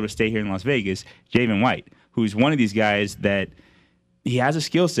going to be able to stay here in Las Vegas. Javen White, who's one of these guys that he has a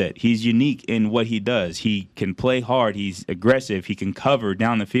skill set. He's unique in what he does. He can play hard. He's aggressive. He can cover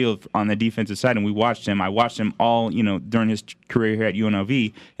down the field on the defensive side. And we watched him. I watched him all, during his career here at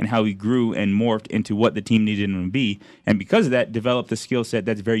UNLV, and how he grew and morphed into what the team needed him to be. And because of that, developed a skill set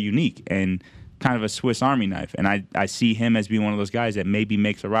that's very unique and kind of a Swiss Army knife. And I see him as being one of those guys that maybe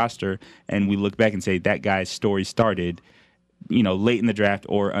makes a roster, and we look back and say that guy's story started, late in the draft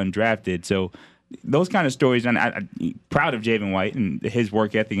or undrafted. So those kind of stories, and I'm proud of Javen White and his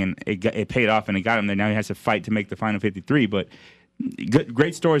work ethic, and it paid off, and it got him there. Now he has to fight to make the final 53, but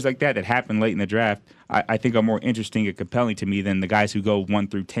great stories like that happen late in the draft, I think are more interesting and compelling to me than the guys who go 1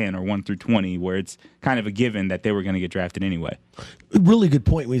 through 10 or 1 through 20, where it's kind of a given that they were going to get drafted anyway. Really good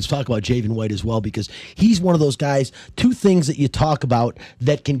point when you talk about Javen White as well, because he's one of those guys. Two things that you talk about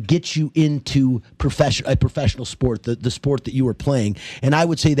that can get you into a professional sport, the sport that you are playing, and I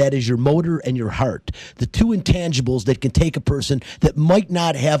would say that is your motor and your heart. The two intangibles that can take a person that might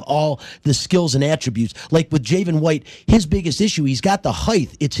not have all the skills and attributes. Like with Javen White, his biggest issue, he's got the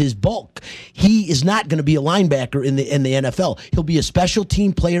height. It's his bulk. He is not going to be a linebacker in the NFL. He'll be a special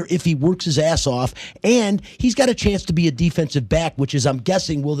team player if he works his ass off, and he's got a chance to be a defensive back, which is, I'm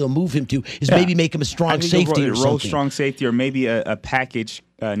guessing, they'll move him to is maybe make him a strong safety or something. Strong safety, or maybe a package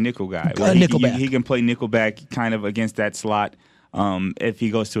nickel guy. Nickelback. He can play nickelback kind of against that slot. If he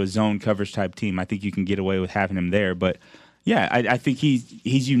goes to a zone coverage type team, I think you can get away with having him there. But yeah, I think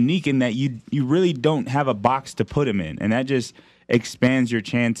he's unique in that you really don't have a box to put him in, and that just expands your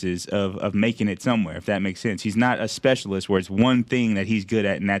chances of making it somewhere, if that makes sense. He's not a specialist where it's one thing that he's good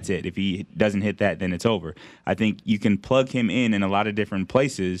at and that's it. If he doesn't hit that, then it's over. I think you can plug him in a lot of different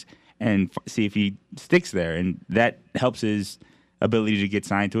places and see if he sticks there, and that helps his ability to get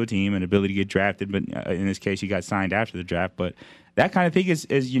signed to a team and ability to get drafted. But in this case, he got signed after the draft. But that kind of thing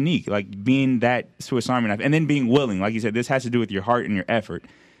is unique, like being that Swiss Army knife, and then being willing. Like you said, this has to do with your heart and your effort.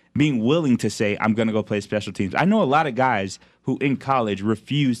 Being willing to say, I'm going to go play special teams. I know a lot of guys who in college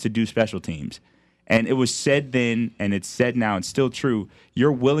refuse to do special teams. And it was said then, and it's said now, and still true,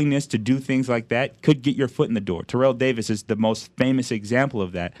 your willingness to do things like that could get your foot in the door. Terrell Davis is the most famous example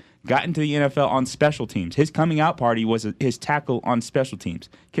of that. Got into the NFL on special teams. His coming out party was his tackle on special teams,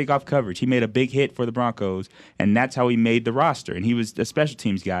 kickoff coverage. He made a big hit for the Broncos, and that's how he made the roster. And he was a special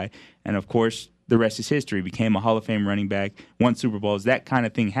teams guy. And, of course, the rest is history. Became a Hall of Fame running back, won Super Bowls. That kind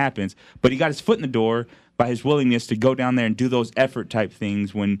of thing happens. But he got his foot in the door by his willingness to go down there and do those effort type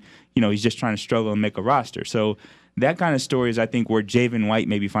things when, he's just trying to struggle and make a roster. So that kind of story is, I think, where Javen White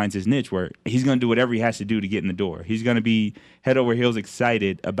maybe finds his niche, where he's going to do whatever he has to do to get in the door. He's going to be head over heels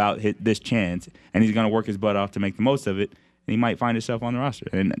excited about this chance, and he's going to work his butt off to make the most of it, and he might find himself on the roster.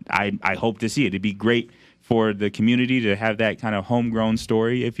 And I hope to see it. It'd be great for the community to have that kind of homegrown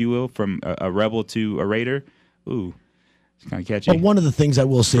story, if you will, from a Rebel to a Raider. Ooh. It's kind of catchy. Well, one of the things I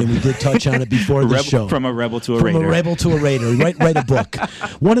will say, and we did touch on it before the show. From a Rebel to a Raider. From a Rebel to a Raider. Write a book.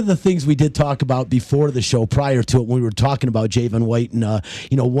 One of the things we did talk about before the show, prior to it, when we were talking about Javen White and,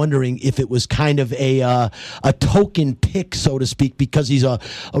 wondering if it was kind of a token pick, so to speak, because he's a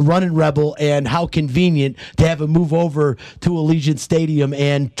running Rebel, and how convenient to have him move over to Allegiant Stadium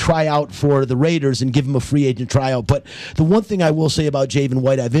and try out for the Raiders and give him a free agent tryout. But the one thing I will say about Javen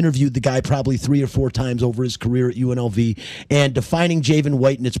White, I've interviewed the guy probably 3 or 4 times over his career at UNLV, and defining Javen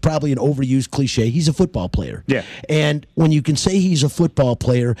White, and it's probably an overused cliche, he's a football player. Yeah. And when you can say he's a football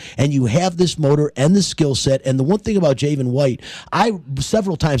player and you have this motor and the skill set, and the one thing about Javen White,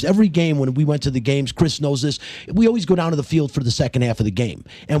 several times, every game when we went to the games, Chris knows this, we always go down to the field for the second half of the game,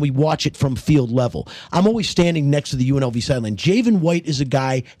 and we watch it from field level. I'm always standing next to the UNLV sideline. Javen White is a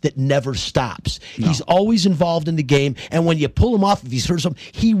guy that never stops. No. He's always involved in the game, and when you pull him off, if he's hurt something,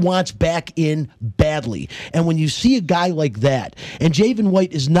 he wants back in badly. And when you see a guy like that, and Javen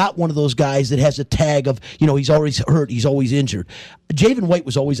White is not one of those guys that has a tag of, he's always hurt, he's always injured. Javen White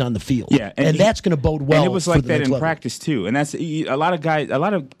was always on the field. Yeah, and that's going to bode well. And it was like that in level. Practice too. And that's a lot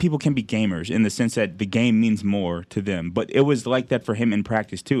of people can be gamers in the sense that the game means more to them. But it was like that for him in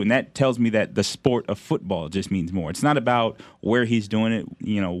practice too. And that tells me that the sport of football just means more. It's not about where he's doing it,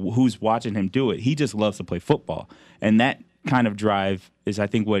 who's watching him do it. He just loves to play football. And that kind of drive is, I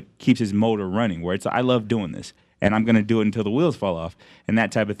think, what keeps his motor running, where it's, I love doing this, and I'm going to do it until the wheels fall off, and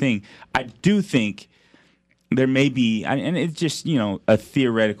that type of thing. I do think there may be, and it's just, a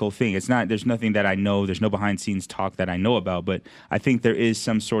theoretical thing. It's not, there's nothing that I know, there's no behind-scenes talk that I know about, but I think there is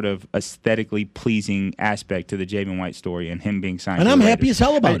some sort of aesthetically pleasing aspect to the Javen White story and him being signed. And I'm happy as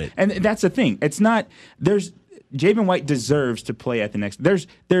hell about it. And that's the thing. It's not, Javen White deserves to play at the next, there's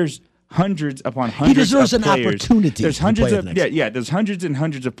hundreds upon hundreds of players. He deserves an opportunity. There's hundreds of there's hundreds and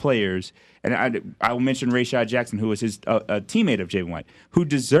hundreds of players, and I will mention Rayshad Jackson, who was his a teammate of Javen White, who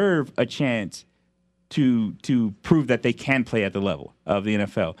deserve a chance to prove that they can play at the level of the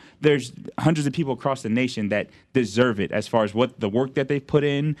NFL. There's hundreds of people across the nation that deserve it as far as what the work that they've put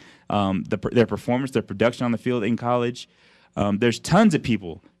in, their performance, their production on the field in college. There's tons of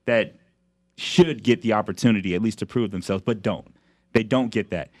people that should get the opportunity at least to prove themselves, but don't. They don't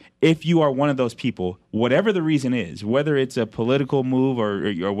get that. If you are one of those people, whatever the reason is, whether it's a political move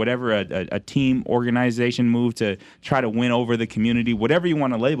or whatever, a team organization move to try to win over the community, whatever you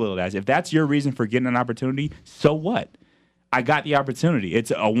want to label it as, if that's your reason for getting an opportunity, so what? I got the opportunity.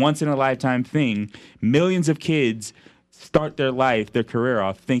 It's a once-in-a-lifetime thing. Millions of kids start their life, their career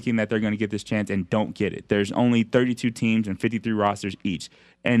off thinking that they're going to get this chance and don't get it. There's only 32 teams and 53 rosters each.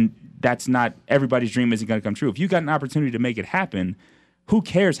 And that's not everybody's dream isn't going to come true. If you got an opportunity to make it happen, who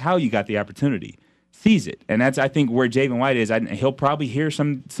cares how you got the opportunity? Seize it. And that's, I think, where Javen White is. He'll probably hear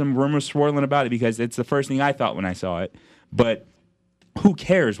some rumors swirling about it because it's the first thing I thought when I saw it. But who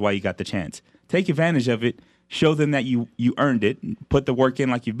cares why you got the chance? Take advantage of it. Show them that you earned it. Put the work in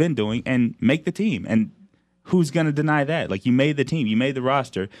like you've been doing and make the team. And who's going to deny that? Like, you made the team. You made the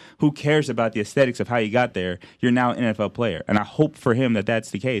roster. Who cares about the aesthetics of how you got there? You're now an NFL player. And I hope for him that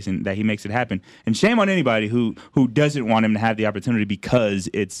that's the case and that he makes it happen. And shame on anybody who doesn't want him to have the opportunity because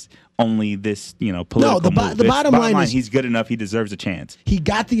it's only this, political No, the move. bottom line is he's good enough. He deserves a chance. He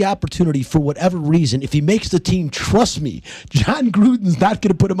got the opportunity for whatever reason. If he makes the team, trust me, John Gruden's not going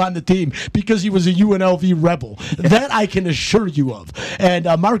to put him on the team because he was a UNLV rebel. That I can assure you of. And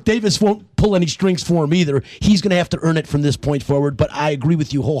Mark Davis won't pull any strings for him either. He's going to have to earn it from this point forward. But I agree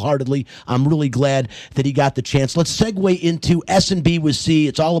with you wholeheartedly. I'm really glad that he got the chance. Let's segue into S&B with C.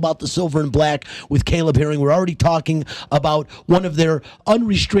 It's all about the silver and black with Caleb Herring. We're already talking about one of their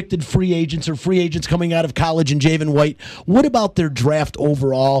unrestricted free agents or free agents coming out of college in Javen White. What about their draft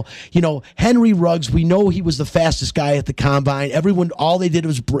overall? Henry Ruggs, we know he was the fastest guy at the combine. Everyone, all they did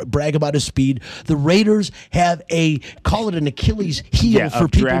was brag about his speed. The Raiders have call it an Achilles heel for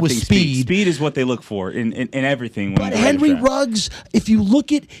people with speed. Speed is what they look for in everything. But Henry Ruggs, if you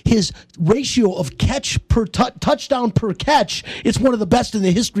look at his ratio of catch per touchdown per catch, it's one of the best in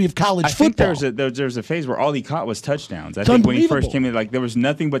the history of college football. I think there's a phase where all he caught was touchdowns. I think when he first came in, there was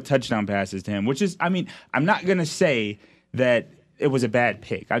nothing but touchdown passes to him, which is, I'm not going to say that it was a bad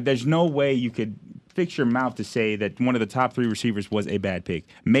pick. There's no way you could fix your mouth to say that one of the top 3 receivers was a bad pick.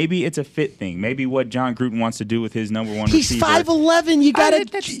 Maybe it's a fit thing. Maybe what John Gruden wants to do with his number one receiver. He's 5'11". You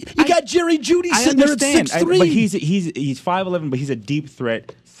got Jerry Jeudy sitting there at 6'3". But he's 5'11", but he's a deep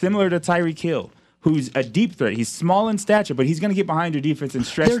threat, similar to Tyreek Hill, who's a deep threat. He's small in stature, but he's going to get behind your defense and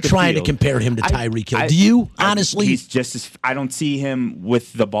stretch the field. They're trying to compare him to Tyreek Hill. Do you, honestly? He's just as, I don't see him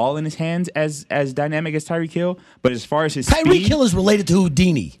with the ball in his hands as dynamic as Tyreek Hill, but as far as his Tyreek Hill is related to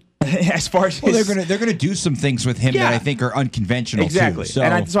Houdini. As far as they're gonna do some things with him that I think are unconventional. Exactly.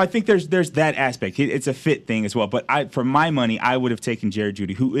 Too, so I think there's that aspect. It's a fit thing as well. But for my money, I would have taken Jerry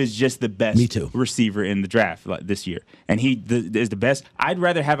Jeudy, who is just the best receiver in the draft this year, and he is the best. I'd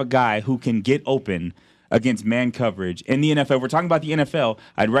rather have a guy who can get open against man coverage in the NFL. We're talking about the NFL.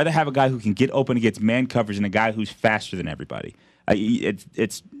 I'd rather have a guy who can get open against man coverage than a guy who's faster than everybody. And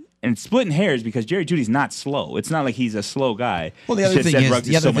it's splitting hairs because Jerry Judy's not slow. It's not like he's a slow guy. Well, the other thing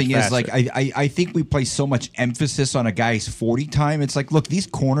is like I think we place so much emphasis on a guy's 40 time. It's like, look, these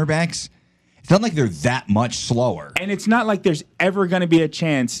cornerbacks, it's not like they're that much slower. And it's not like there's ever going to be a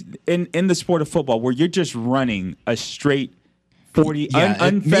chance in the sport of football where you're just running a straight 40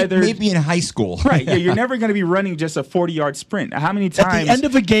 unfeathered. Maybe in high school. Right. Yeah, you're never going to be running just a 40-yard sprint. How many times? At the end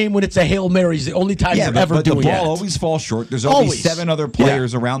of a game when it's a Hail Mary is the only time you're ever doing it. The ball always falls short. There's always 7 other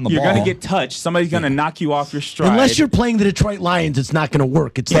players around the ball. You're going to get touched. Somebody's going to knock you off your stride. Unless you're playing the Detroit Lions, it's not going to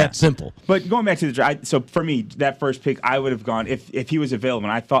work. It's that simple. But going back to the draft, so for me, that first pick, I would have gone, if he was available,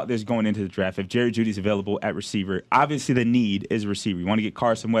 and I thought this going into the draft, if Jerry Jeudy's available at receiver, obviously the need is receiver. You want to get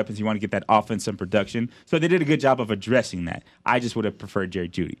Carson weapons. You want to get that offense and production. So they did a good job of addressing that. I just would have preferred Jerry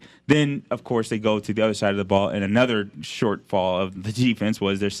Jeudy. Then, of course, they go to the other side of the ball, and another shortfall of the defense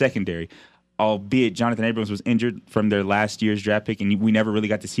was their secondary. Albeit Jonathan Abrams was injured from their last year's draft pick, and we never really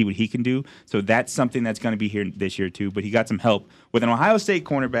got to see what he can do. So that's something that's going to be here this year, too. But he got some help with an Ohio State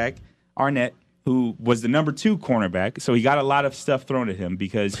cornerback, Arnett, who was the number 2 cornerback. So he got a lot of stuff thrown at him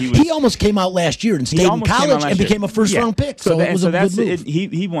because he almost came out last year and stayed in college and became a first-round pick. So it was a good move.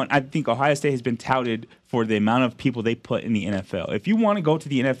 He won. I think Ohio State has been touted for the amount of people they put in the NFL. If you want to go to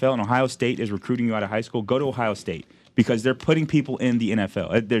the NFL and Ohio State is recruiting you out of high school, go to Ohio State because they're putting people in the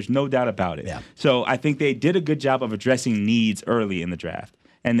NFL. There's no doubt about it. Yeah. So I think they did a good job of addressing needs early in the draft.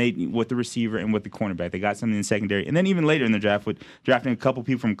 And they, with the receiver and with the cornerback, they got something in the secondary. And then even later in the draft, with drafting a couple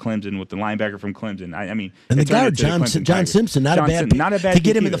people from Clemson, with the linebacker from Clemson. And the guard, John Simpson, not a bad pick. To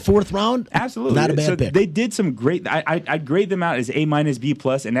get him in the 4th round, absolutely, not a bad pick. They did some great. I'd grade them out as A-, B+,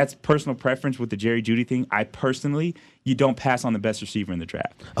 and that's personal preference with the Jerry Jeudy thing. I personally you don't pass on the best receiver in the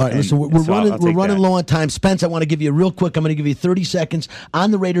draft. All right, And listen, we're so I'll take running that. low on time. Spence, I want to give you real quick. I'm going to give you 30 seconds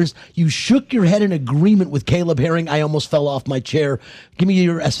on the Raiders. You shook your head in agreement with Caleb Herring. I almost fell off my chair. Give me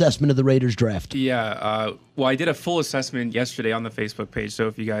your assessment of the Raiders draft. Yeah, well, I did a full assessment yesterday on the Facebook page. So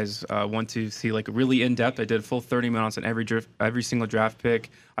if you guys want to see like really in depth, I did a full 30 minutes on every single draft pick.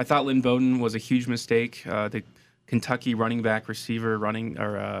 I thought Lynn Bowden was a huge mistake. The Kentucky running back, receiver,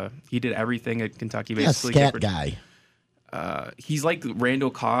 he did everything at Kentucky basically. Scat guy. He's like Randall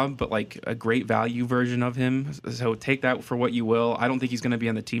Cobb, but like a great value version of him. So take that for what you will. I don't think he's going to be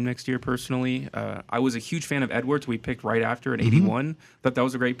on the team next year personally. I was a huge fan of Edwards. We picked right after at 81. Thought that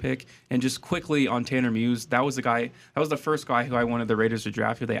was a great pick. And just quickly on Tanner Muse, that was the first guy who I wanted the Raiders to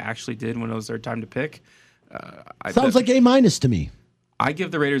draft, who they actually did when it was their time to pick. Sounds like A- to me. I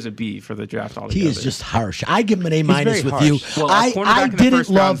give the Raiders a B for the draft altogether. He is just harsh. I give him an A- with harsh. you. Well, I cornerback in the didn't first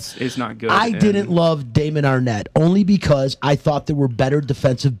love. round is not good. I and- didn't love Damon Arnett only because I thought there were better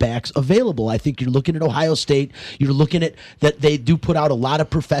defensive backs available. I think you're looking at Ohio State. You're looking at that they do put out a lot of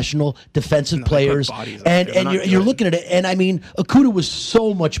professional defensive they put players, bodies out and there. They're not you're good. looking at it. And I mean, Okudah was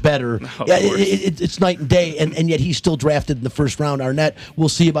so much better. Of Yeah, course. it's night and day, and yet he's still drafted in the first round. Arnett, we'll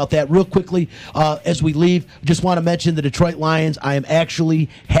see about that real quickly as we leave. Just want to mention the Detroit Lions. I am actually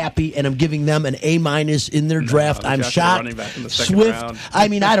happy, and I'm giving them an A- in their draft. they I'm drafted a shocked. running back in the second Swift. round. I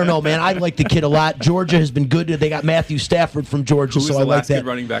mean, I don't know, man. I like the kid a lot. Georgia has been good. They got Matthew Stafford from Georgia, Who was so the I like last that. good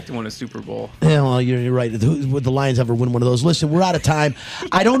running back to win a Super Bowl? Yeah, well, you're right. Would the Lions ever win one of those? Listen, we're out of time.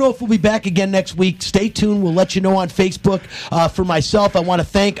 I don't know if we'll be back again next week. Stay tuned. We'll let you know on Facebook. For myself, I want to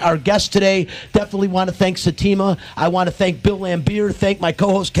thank our guest today. Definitely want to thank Satima. I want to thank Bill Lambier. Thank my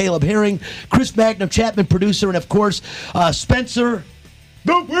co-host Caleb Herring, Chris Magnum Chapman, producer, and of course Spencer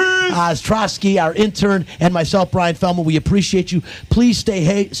Ostrowski, our intern, and myself, Brian Feldman. We appreciate you. Please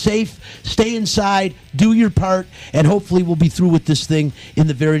stay safe, stay inside, do your part, and hopefully we'll be through with this thing in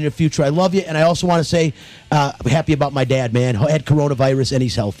the very near future. I love you, and I also want to say I'm happy about my dad, man. Had coronavirus, and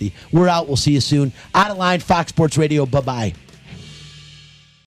he's healthy. We're out. We'll see you soon. Out of Line, Fox Sports Radio. Bye-bye.